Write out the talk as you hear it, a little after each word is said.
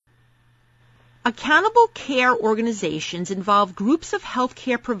Accountable care organizations involve groups of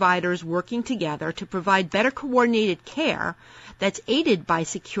healthcare providers working together to provide better coordinated care that's aided by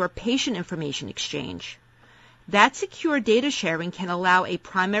secure patient information exchange. That secure data sharing can allow a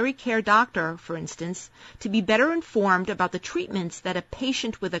primary care doctor, for instance, to be better informed about the treatments that a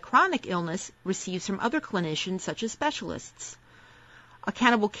patient with a chronic illness receives from other clinicians such as specialists.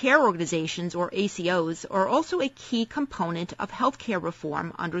 Accountable care organizations, or ACOs, are also a key component of healthcare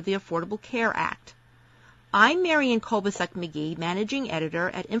reform under the Affordable Care Act. I'm Marian Kolbasuk-McGee, Managing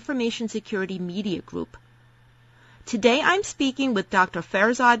Editor at Information Security Media Group. Today I'm speaking with Dr.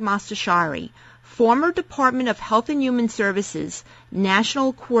 Farzad Mostashari, former Department of Health and Human Services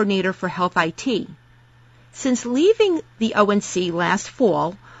National Coordinator for Health IT. Since leaving the ONC last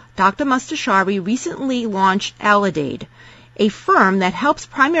fall, Dr. Mostashari recently launched Aledade, a firm that helps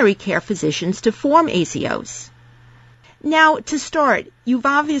primary care physicians to form ACOs. Now, to start, you've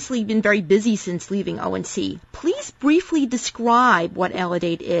obviously been very busy since leaving ONC. Please briefly describe what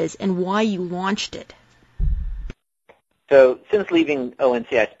Aledade is and why you launched it. So, since leaving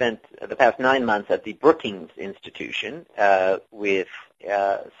ONC, I spent the past 9 months at the Brookings Institution with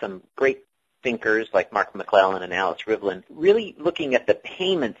some great thinkers like Mark McClellan and Alice Rivlin, really looking at the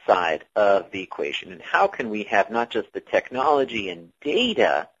payment side of the equation and how can we have not just the technology and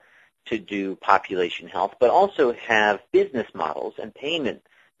data to do population health, but also have business models and payment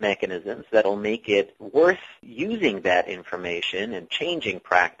mechanisms that will make it worth using that information and changing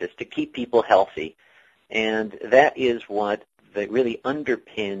practice to keep people healthy. And that is what really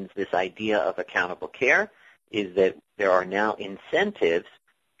underpins this idea of accountable care, is that there are now incentives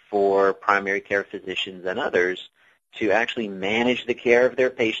for primary care physicians and others to actually manage the care of their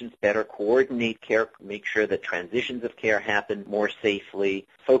patients better, coordinate care, make sure that transitions of care happen more safely,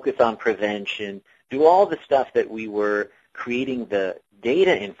 focus on prevention, do all the stuff that we were creating the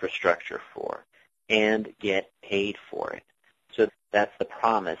data infrastructure for and get paid for it. So that's the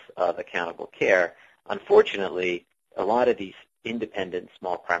promise of accountable care. Unfortunately, a lot of these independent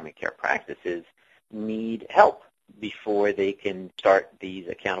small primary care practices need help before they can start these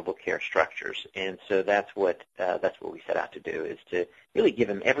accountable care structures. And so that's what we set out to do, is to really give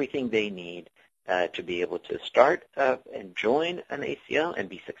them everything they need to be able to start and join an ACO and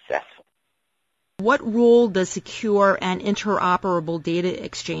be successful. What role does secure and interoperable data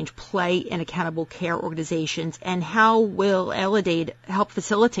exchange play in accountable care organizations, and how will Aledade help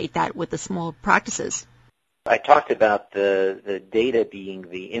facilitate that with the small practices? I talked about the data being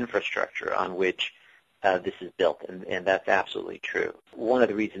the infrastructure on which this is built, and that's absolutely true. One of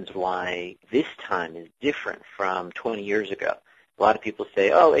the reasons why this time is different from 20 years ago, a lot of people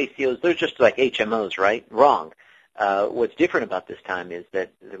say, oh, ACOs, they're just like HMOs, right? Wrong. What's different about this time is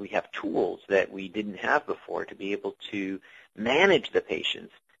that we have tools that we didn't have before to be able to manage the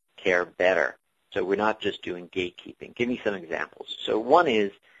patient's care better. So we're not just doing gatekeeping. Give me some examples. So one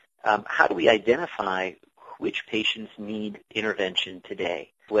is, how do we identify which patients need intervention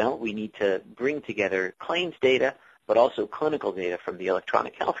today? Well, we need to bring together claims data, but also clinical data from the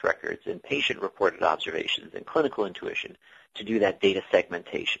electronic health records and patient-reported observations and clinical intuition to do that data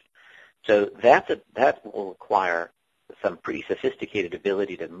segmentation. So that will require some pretty sophisticated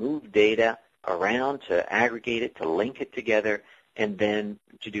ability to move data around, to aggregate it, to link it together, and then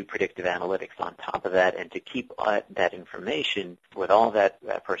to do predictive analytics on top of that and to keep that information with all that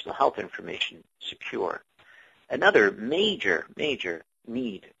personal health information secure. Another major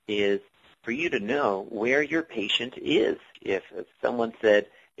need is for you to know where your patient is. If someone said,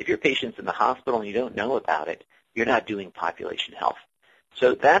 if your patient's in the hospital and you don't know about it, you're not doing population health.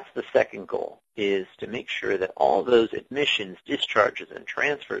 So that's the second goal, is to make sure that all those admissions, discharges, and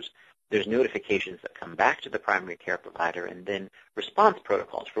transfers, there's notifications that come back to the primary care provider, and then response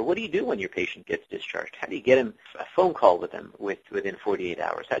protocols for what do you do when your patient gets discharged? How do you get him a phone call with them within 48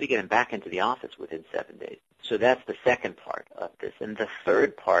 hours? How do you get him back into the office within 7 days? So that's the second part of this. And the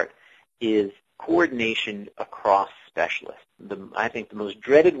third part is coordination across specialists. I think the most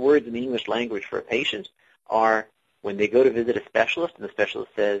dreaded words in the English language for a patient are when they go to visit a specialist and the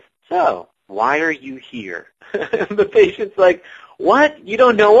specialist says, so, why are you here? The patient's like, what? You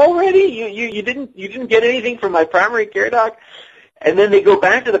don't know already? You didn't get anything from my primary care doc? And then they go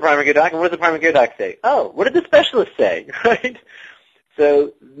back to the primary care doc, and what does the primary care doc say? Oh, what did the specialist say? Right?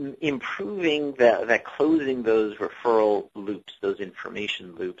 So improving that closing those referral loops, those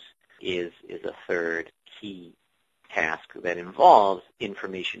information loops, is a third key task that involves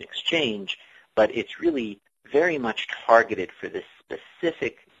information exchange, but it's really very much targeted for this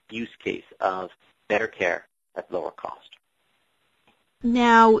specific use case of better care at lower cost.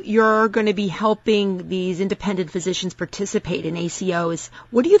 Now, you're going to be helping these independent physicians participate in ACOs.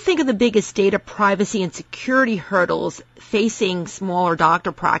 What do you think are the biggest data privacy and security hurdles facing smaller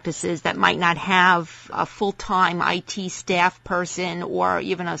doctor practices that might not have a full-time IT staff person or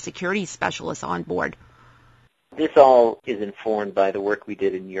even a security specialist on board? This all is informed by the work we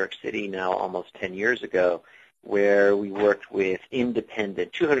did in New York City now almost 10 years ago, where we worked with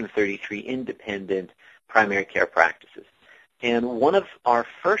 233 independent primary care practices. And one of our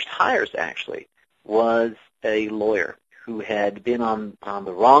first hires, actually, was a lawyer who had been on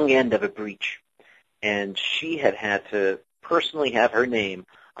the wrong end of a breach. And she had to personally have her name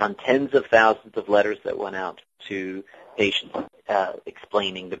on tens of thousands of letters that went out to patients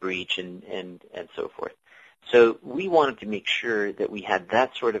explaining the breach and so forth. So we wanted to make sure that we had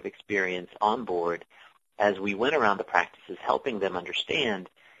that sort of experience on board as we went around the practices, helping them understand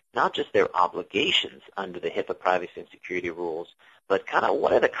not just their obligations under the HIPAA privacy and security rules, but kind of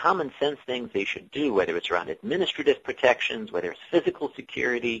what are the common sense things they should do, whether it's around administrative protections, whether it's physical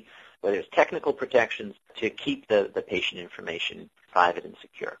security, whether it's technical protections, to keep the patient information private and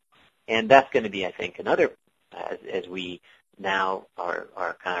secure. And that's going to be, I think, another, as we now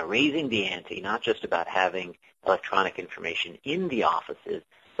are kind of raising the ante, not just about having electronic information in the offices,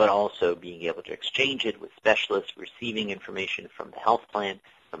 but also being able to exchange it with specialists, receiving information from the health plan,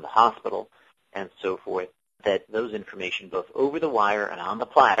 from the hospital, and so forth, that those information, both over the wire and on the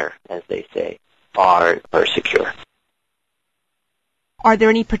platter, as they say, are secure. Are there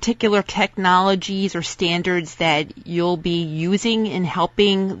any particular technologies or standards that you'll be using in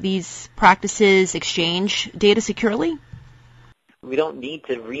helping these practices exchange data securely? We don't need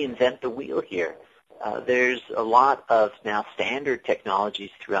to reinvent the wheel here. There's a lot of now standard technologies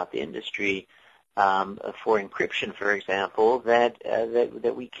throughout the industry for encryption, for example,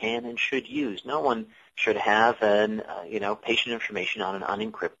 that we can and should use. No one should have patient information on an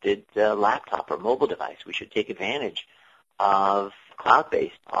unencrypted laptop or mobile device. We should take advantage of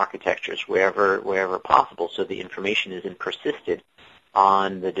cloud-based architectures wherever possible, so the information isn't persisted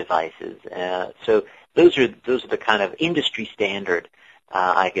on the devices. So those are the kind of industry standard,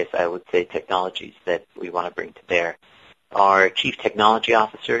 I guess I would say, technologies that we want to bring to bear. Our Chief Technology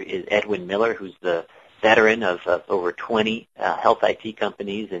Officer is Edwin Miller, who's the veteran of over 20 health IT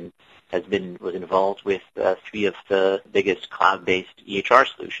companies and was involved with 3 of the biggest cloud-based EHR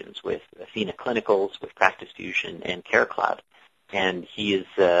solutions, with Athena Clinicals, with Practice Fusion, and CareCloud. And he is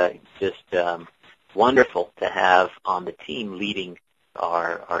just wonderful to have on the team leading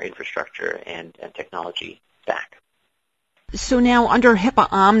our infrastructure and technology stack. So now, under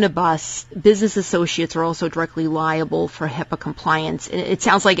HIPAA Omnibus, business associates are also directly liable for HIPAA compliance. It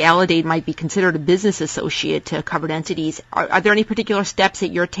sounds like Aledade might be considered a business associate to covered entities. Are there any particular steps that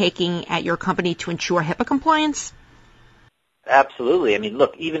you're taking at your company to ensure HIPAA compliance? Absolutely. I mean,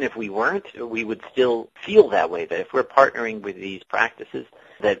 look, even if we weren't, we would still feel that way, that if we're partnering with these practices,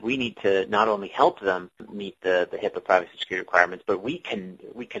 that we need to not only help them meet the HIPAA privacy and security requirements, but we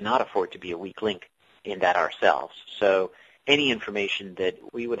cannot afford to be a weak link in that ourselves. So any information that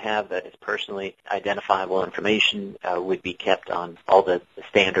we would have that is personally identifiable information would be kept on all the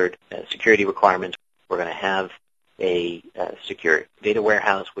standard security requirements. We're going to have a secure data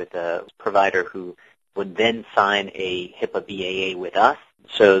warehouse with a provider who would then sign a HIPAA BAA with us.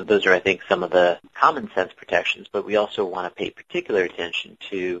 So those are, I think, some of the common sense protections, but we also want to pay particular attention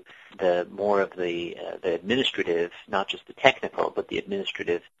to the more of the administrative, not just the technical, but the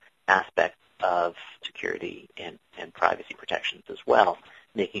administrative aspect of security and privacy protections as well,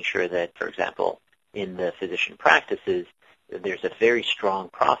 making sure that, for example, in the physician practices, there's a very strong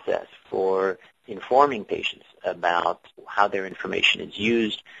process for informing patients about how their information is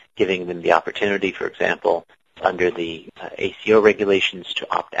used, giving them the opportunity, for example, under the ACO regulations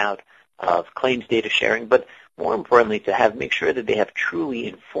to opt out of claims data sharing, but more importantly, to make sure that they have truly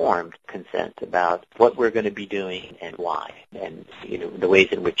informed consent about what we're going to be doing and why, and the ways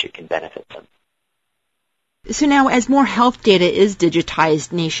in which it can benefit them. So now, as more health data is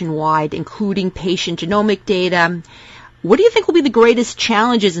digitized nationwide, including patient genomic data, what do you think will be the greatest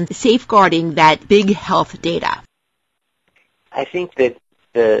challenges in safeguarding that big health data? I think that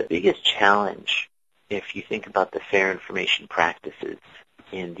the biggest challenge, if you think about the fair information practices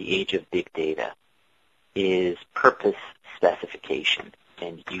in the age of big data, is purpose specification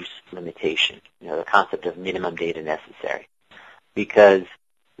and use limitation, the concept of minimum data necessary. Because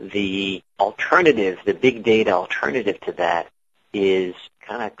the alternative, the big data alternative to that, is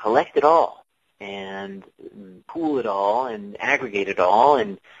kind of collect it all and pool it all and aggregate it all,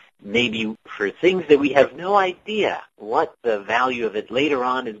 and maybe for things that we have no idea what the value of it later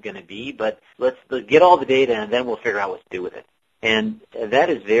on is going to be, but let's get all the data and then we'll figure out what to do with it. And that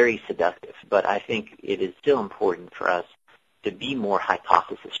is very seductive, but I think it is still important for us to be more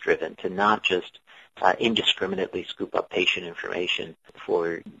hypothesis-driven, to not just indiscriminately scoop up patient information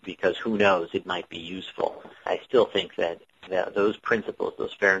because who knows, it might be useful. I still think that those principles,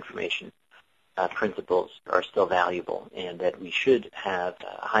 those fair information principles, are still valuable, and that we should have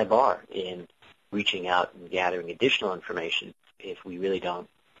a high bar in reaching out and gathering additional information if we really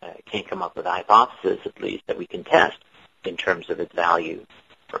can't come up with a hypothesis, at least, that we can test in terms of its value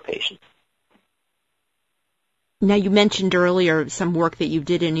for patients. Now, you mentioned earlier some work that you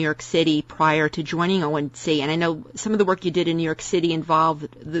did in New York City prior to joining ONC, and I know some of the work you did in New York City involved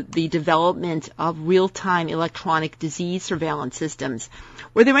the development of real-time electronic disease surveillance systems.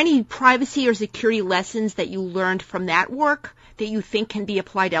 Were there any privacy or security lessons that you learned from that work that you think can be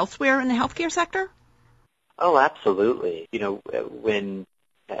applied elsewhere in the healthcare sector? Oh, absolutely.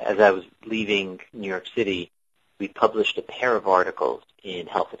 As I was leaving New York City, we published a pair of articles in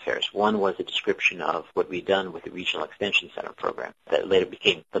Health Affairs. One was a description of what we'd done with the Regional Extension Center program that later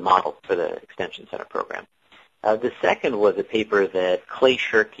became the model for the Extension Center program. The second was a paper that Clay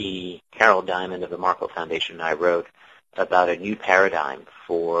Shirky, Carol Diamond of the Markle Foundation, and I wrote about a new paradigm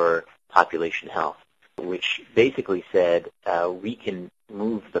for population health, which basically said we can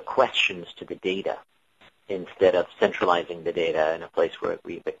move the questions to the data instead of centralizing the data in a place where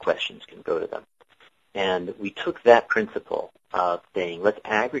the questions can go to them. And we took that principle of saying, let's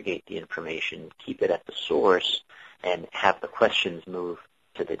aggregate the information, keep it at the source, and have the questions move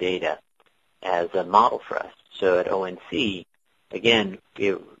to the data as a model for us. So at ONC, again,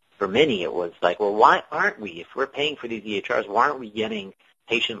 for many it was like, well, why aren't we, if we're paying for these EHRs, why aren't we getting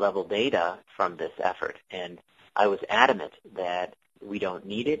patient-level data from this effort? And I was adamant that we don't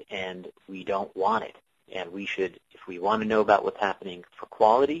need it and we don't want it. And we should, if we want to know about what's happening for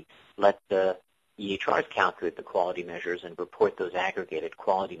quality, let the EHRs calculate the quality measures and report those aggregated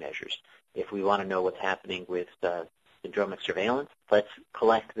quality measures. If we want to know what's happening with syndromic surveillance, let's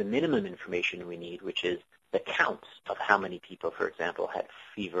collect the minimum information we need, which is the counts of how many people, for example, had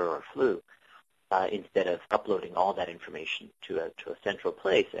fever or flu, instead of uploading all that information to a central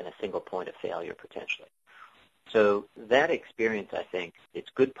place and a single point of failure potentially. So that experience, I think, it's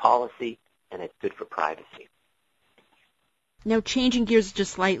good policy and it's good for privacy. Now, changing gears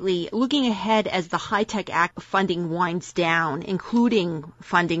just slightly, looking ahead as the HITECH Act funding winds down, including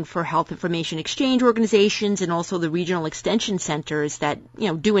funding for health information exchange organizations and also the regional extension centers that,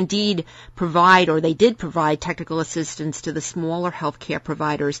 do indeed provide, or they did provide, technical assistance to the smaller healthcare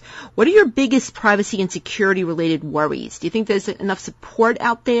providers. What are your biggest privacy and security related worries? Do you think there's enough support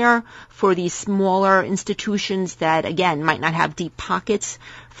out there for these smaller institutions that, again, might not have deep pockets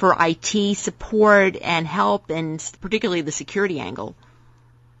for IT support and help, and particularly the security angle?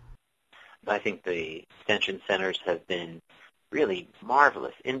 I think the extension centers have been really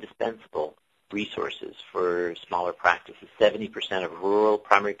marvelous, indispensable resources for smaller practices. 70% of rural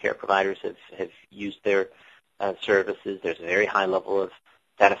primary care providers have used their services. There's a very high level of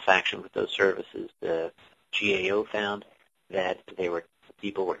satisfaction with those services. The GAO found that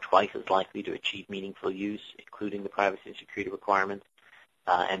people were twice as likely to achieve meaningful use, including the privacy and security requirements.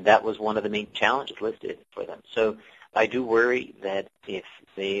 And that was one of the main challenges listed for them. So I do worry that if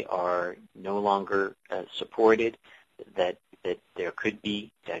they are no longer supported, that there could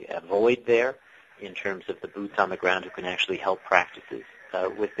be a void there in terms of the boots on the ground who can actually help practices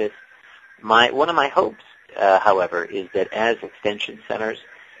with this. One of my hopes, however, is that as extension centers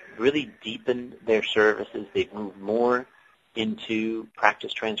really deepen their services, they move more into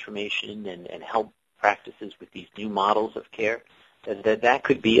practice transformation and help practices with these new models of care, that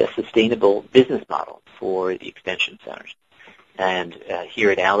could be a sustainable business model for the extension centers. And here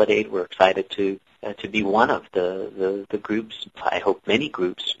at Aledade, we're excited to be one of the groups, I hope many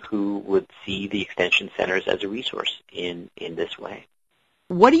groups, who would see the extension centers as a resource in this way.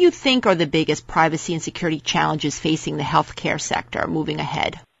 What do you think are the biggest privacy and security challenges facing the healthcare sector moving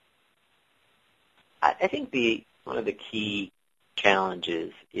ahead? I think one of the key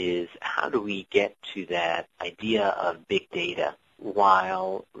challenges is how do we get to that idea of big data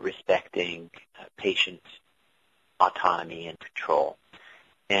while respecting patient autonomy and control.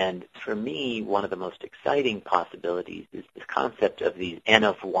 And for me, one of the most exciting possibilities is this concept of the N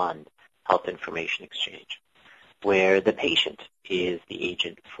of one health information exchange, where the patient is the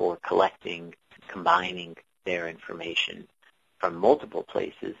agent for collecting, combining their information from multiple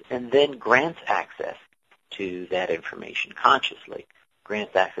places, and then grants access to that information consciously,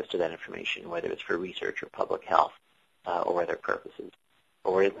 grants access to that information, whether it's for research or public health, or other purposes,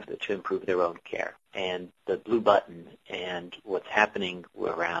 or to improve their own care. And the blue button and what's happening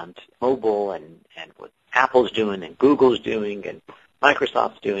around mobile and what Apple's doing and Google's doing and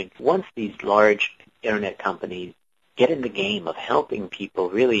Microsoft's doing. Once these large internet companies get in the game of helping people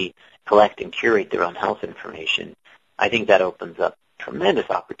really collect and curate their own health information, I think that opens up tremendous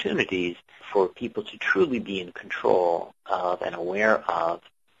opportunities for people to truly be in control of and aware of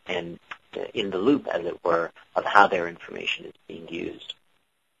and in the loop, as it were, of how their information is being used.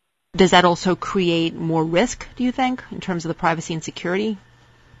 Does that also create more risk, do you think, in terms of the privacy and security?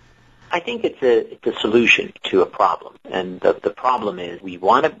 I think it's a solution to a problem. And the problem is we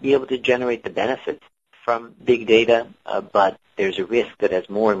want to be able to generate the benefits from big data, but there's a risk that as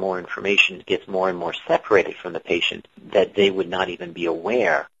more and more information gets more and more separated from the patient, that they would not even be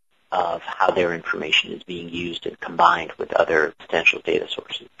aware of how their information is being used and combined with other potential data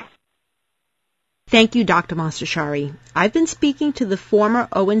sources. Thank you, Dr. Mostashari. I've been speaking to the former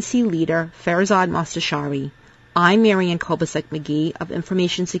ONC leader, Farzad Mostashari. I'm Marianne Kolbasuk-McGee of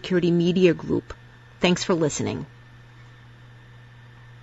Information Security Media Group. Thanks for listening.